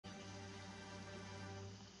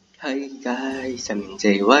Hi guys, I'm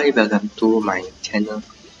JY. Welcome to my channel.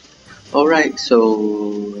 Alright,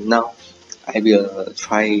 so now I will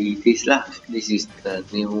try this lah. This is the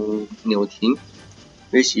new thing,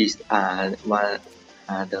 which is one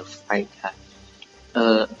the fight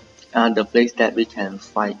the place that we can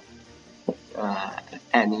fight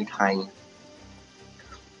anytime.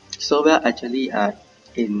 So well actually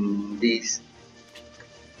in this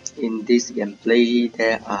gameplay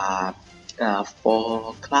there are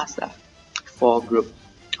four class four group.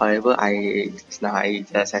 However, I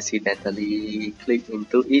just accidentally click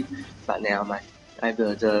into it, but now I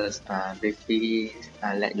will just briefly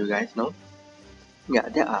let you guys know. Yeah,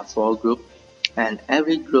 there are four group, and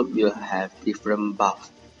every group will have different buff.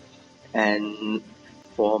 And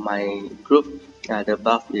for my group, the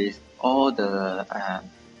buff is all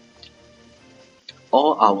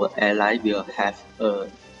our ally will have a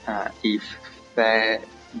effect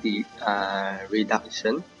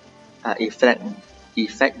reduction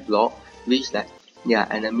effect block, which like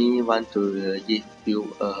enemy want to give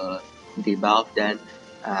you a debuff, then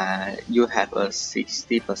you have a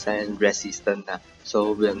 60% resistance,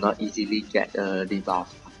 so will not easily get a debuff.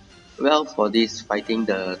 Well, for this fighting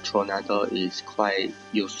the Tornado is quite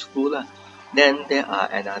useful. Then there are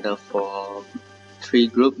another three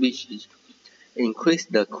group, which is increase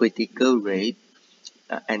the critical rate.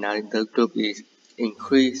 Another group is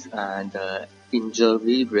increase the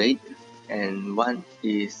injury rate, and one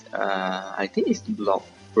is I think it's block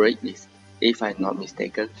break, if I'm not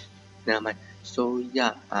mistaken. Never mind. So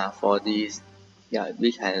yeah, for this,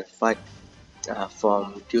 we can fight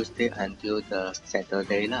from Tuesday until the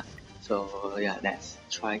Saturday lah. So yeah, let's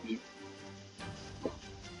try it.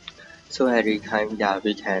 So every time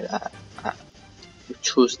we can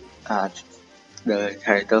choose the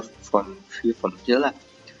character from here lah.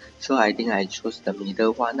 So I think I choose the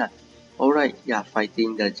middle one. Alright,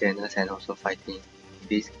 fighting the Janus and also fighting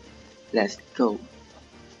this. Let's go.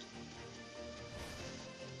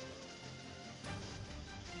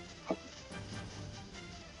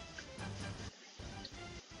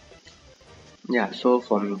 So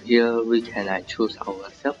from here we can choose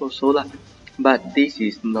ourselves also lah. But this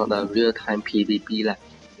is not a real time PvP lah.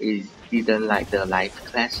 It didn't like the live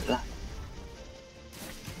clash lah.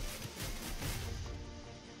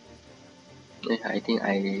 I think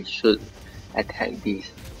I should attack this,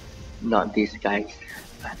 not these guys.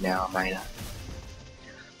 Never mind lah.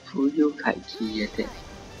 Fuyu Kai Kiyete.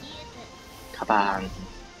 Kabang.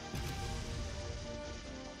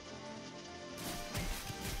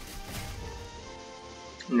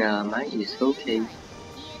 Never mind, it's okay.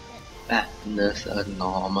 There's a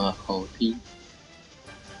normal OP.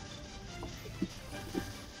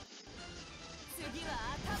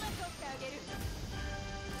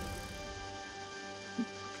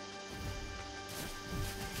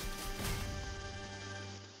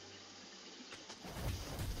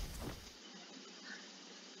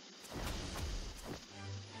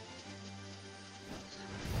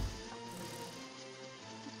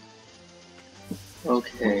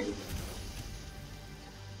 Okay.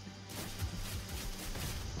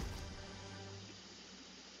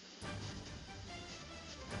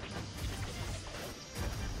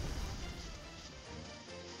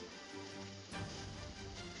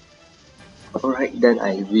 Alright, then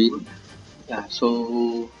I win.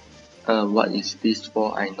 So what is this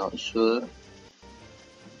for? I'm not sure.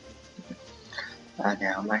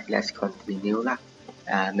 Never mind, let's continue lah.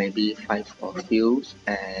 Maybe fight for fews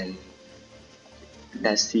and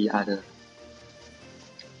let's see other.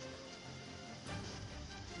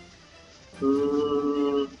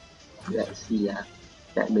 Let's see.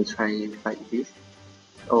 Let me try fight this.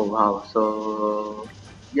 Oh wow, so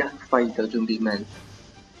fight the zombie man.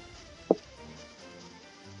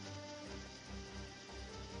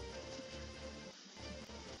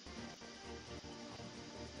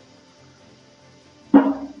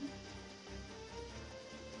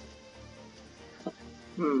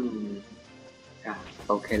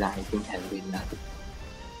 Okay lah, I think can win lah.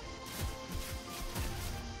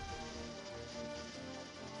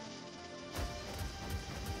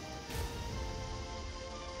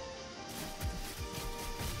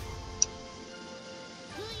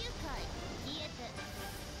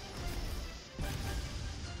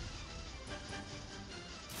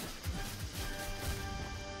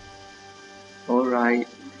 Alright,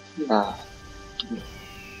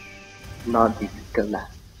 not difficult lah.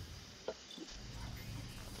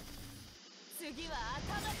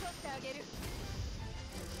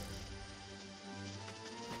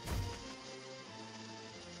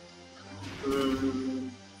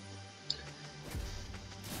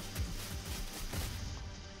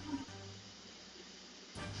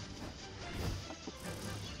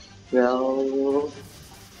 Well,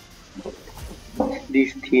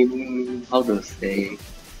 this team, how to say,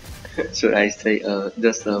 should I say,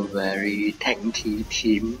 just a very tanky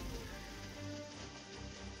team.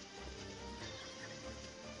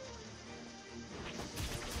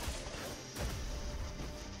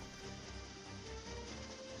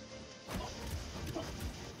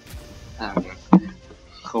 Um,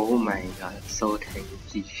 oh my god, so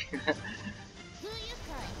tanky.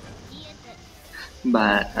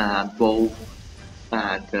 But both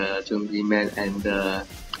the Zombie Man and the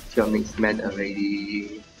Phoenix Man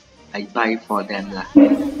already, I buy for them lah.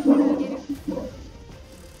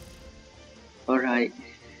 Alright.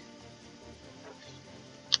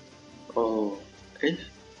 Oh, eh?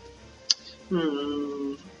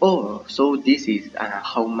 Oh, so this is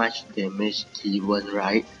how much damage given,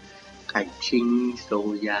 right? I think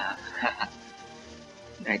so, yeah.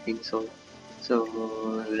 I think so. So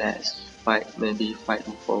let's fight, maybe fight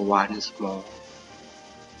for once more.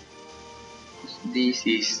 This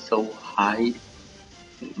is so high.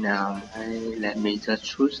 Now let me just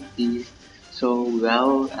choose this. So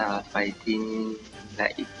well, fighting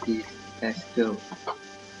like this. Let's go.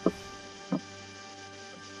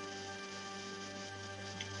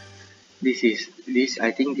 This.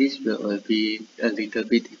 I think this will be a little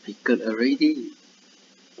bit difficult already.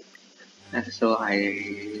 So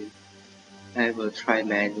I will try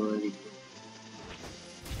manually.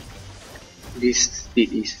 This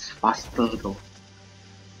speed is faster though.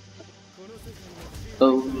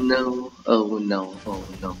 Oh no! Oh no! Oh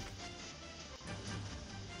no!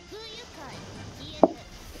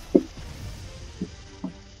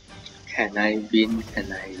 Can I win?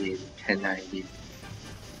 Can I win? Can I win?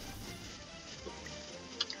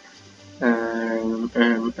 Um,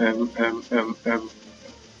 um, um, um, um, um.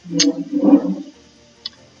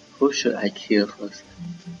 Who should I kill first?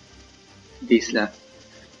 This lah.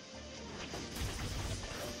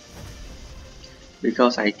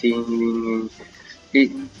 Because I think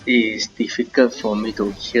it is difficult for me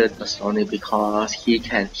to kill the Sonic because he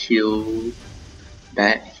can kill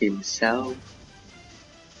back himself.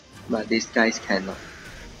 But these guys cannot.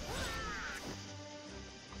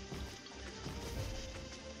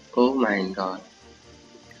 Oh my god.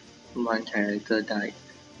 One character died.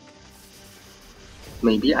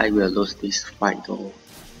 Maybe I will lose this fight though.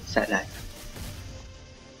 Sad life.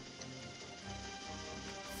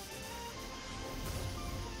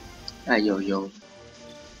 Ayo.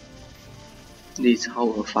 This how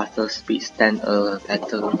a faster speed stand a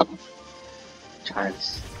better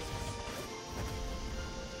chance.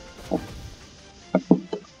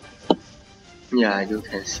 Yeah, you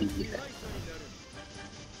can see it.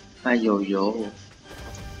 Ayo.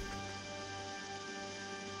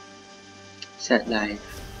 Sad life.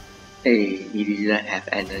 Hey, he didn't have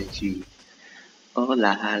energy. Oh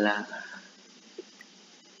la la.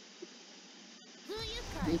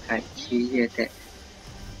 I hear that.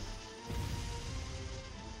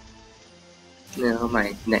 No,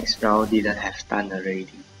 my next round didn't have stun already.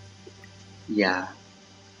 Yeah.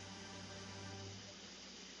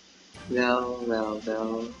 Well.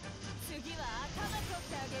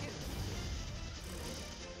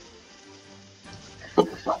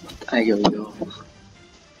 Ayo.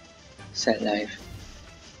 Sad life.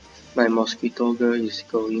 My mosquito girl is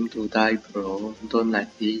going to die, bro. Don't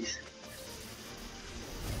like this.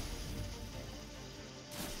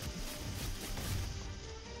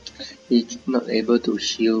 He's not able to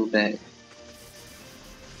heal back.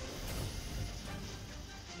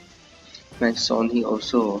 My Sony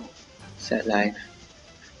also. Sad life.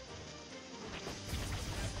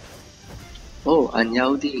 Oh,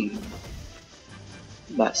 unyielding.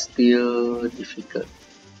 But still difficult.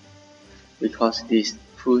 Because this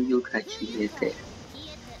Fuyukachi is there.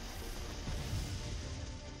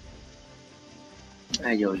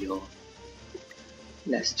 Ayo.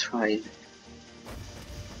 Let's try.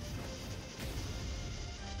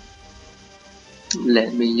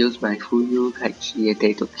 Let me use my Fuyukachi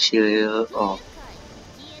to clear off.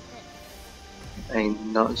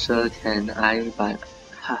 I'm not sure can I, but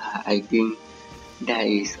I think there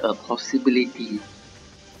is a possibility.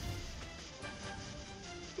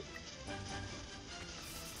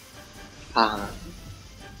 Bye.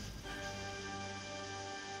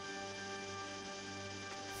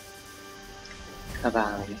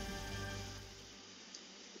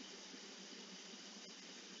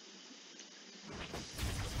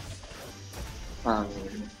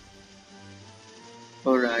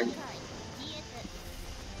 Alright.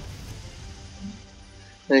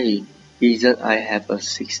 Hey, isn't I have a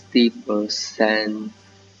 60%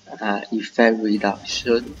 effect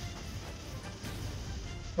reduction?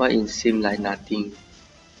 Why it seem like nothing?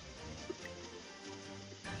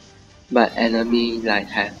 But enemy like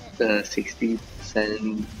have the 60%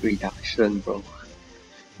 reduction, bro.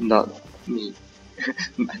 Not me,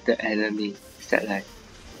 but the enemy said like,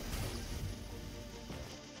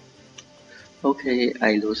 okay,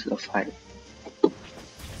 I lose the fight.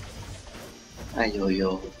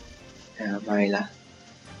 Ayoyo, never mind lah.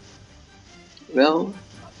 Well,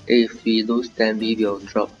 if we lose, then we will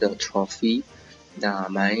drop the trophy.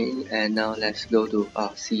 Mine. And now let's go to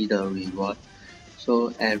see the reward.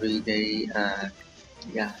 So every day,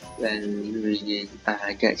 yeah, when we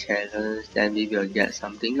get challenge, then we will get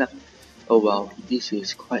something lah. Oh wow, this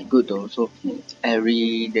is quite good though. So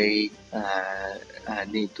every day, I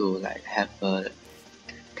need to like have a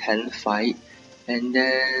 10 fight, and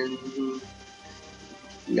then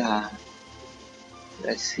yeah,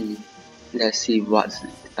 let's see what's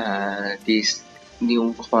this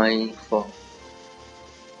new coin for.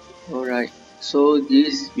 Alright, so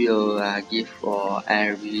this will give for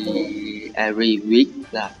every week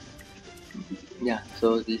lah. Yeah,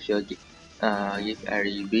 so this will give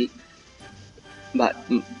every week, but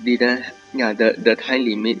didn't, yeah, the time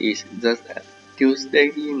limit is just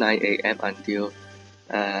Tuesday 9 a.m. until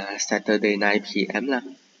Saturday 9 p.m. lah.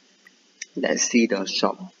 Let's see the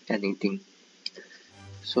shop anything.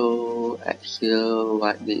 So at here,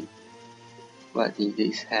 what did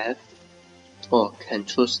this have? Oh, can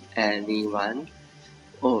choose anyone.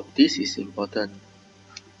 Oh, this is important.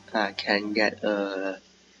 Can get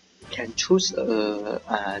can choose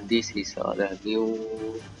this is the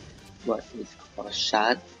new, what is called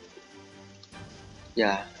shard.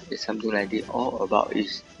 Yeah, it's something like this. All about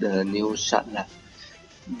is the new shard lah.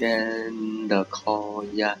 Then the call,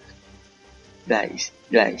 yeah,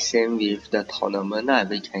 like same with the tournament lah.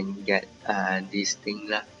 We can get this thing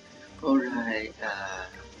lah. Alright,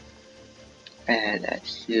 and at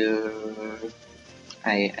here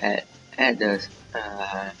I add the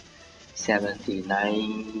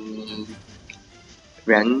 79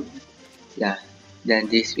 rank. Yeah, then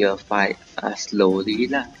this will fight slowly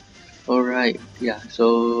lah. Alright, yeah,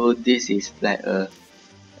 so this is like a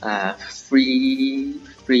free,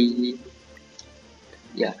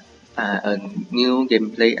 yeah, a new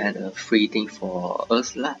gameplay and a free thing for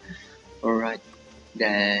us lah. Alright,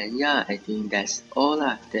 then yeah, I think that's all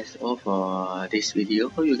lah. That's all for this video.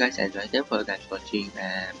 Hope you guys enjoyed. Thanks for guys watching,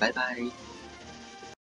 and bye bye.